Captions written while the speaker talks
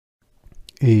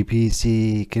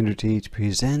ABC Kinderteach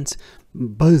presents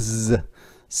Buzz,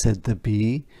 said the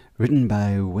bee, written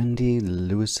by Wendy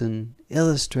Lewison,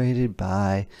 illustrated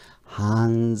by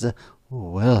Hans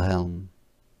Wilhelm.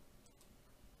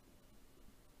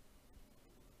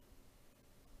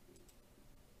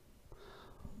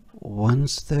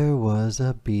 Once there was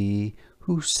a bee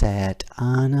who sat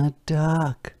on a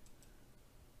duck.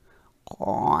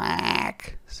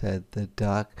 Quack, said the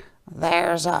duck.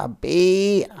 there's a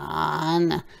bee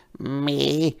on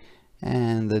me.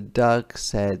 And the duck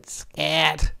said,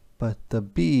 Scat. but the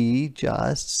bee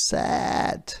just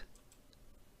sat.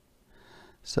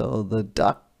 So the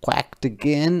duck quacked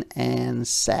again and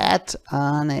sat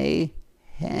on a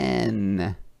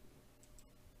hen.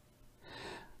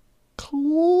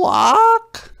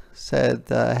 Cluck, said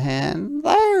the hen,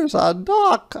 there's a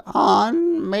duck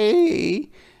on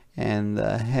me. And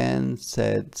the hen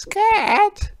said,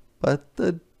 scat. but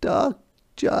the duck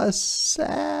just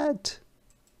sat.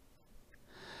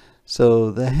 So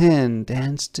the hen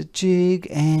danced a jig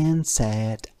and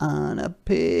sat on a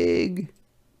pig.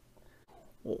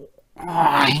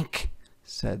 Oink,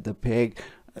 said the pig,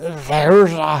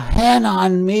 there's a hen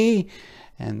on me.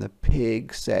 and the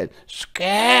pig said,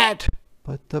 Scat.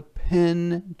 but the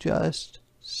hen just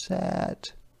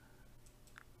sat.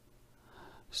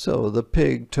 So the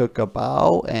pig took a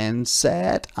bow and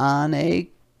sat on a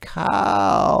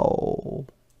cow.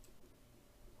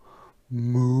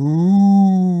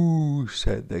 Moo,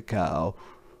 said the cow,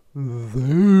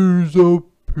 there's a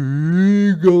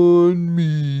pig on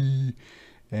me.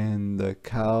 And the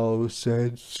cow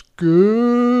said,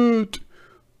 scat,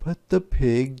 but the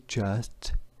pig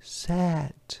just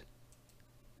sat.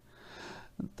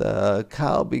 The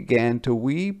cow began to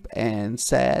weep and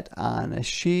sat on a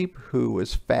sheep who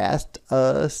was fast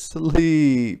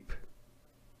asleep.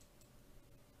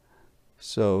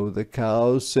 So the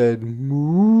cow said,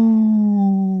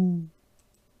 moo.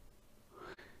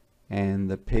 And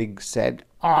the pig said,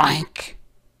 Oink.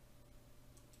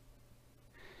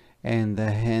 and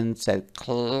the hen said,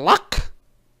 Cluck.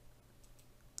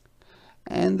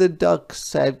 and the duck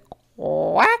said,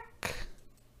 Quack.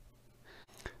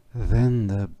 then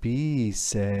the bee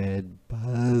said,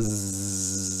 buzz.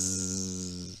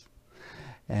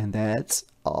 And that's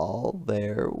all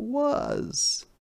there was.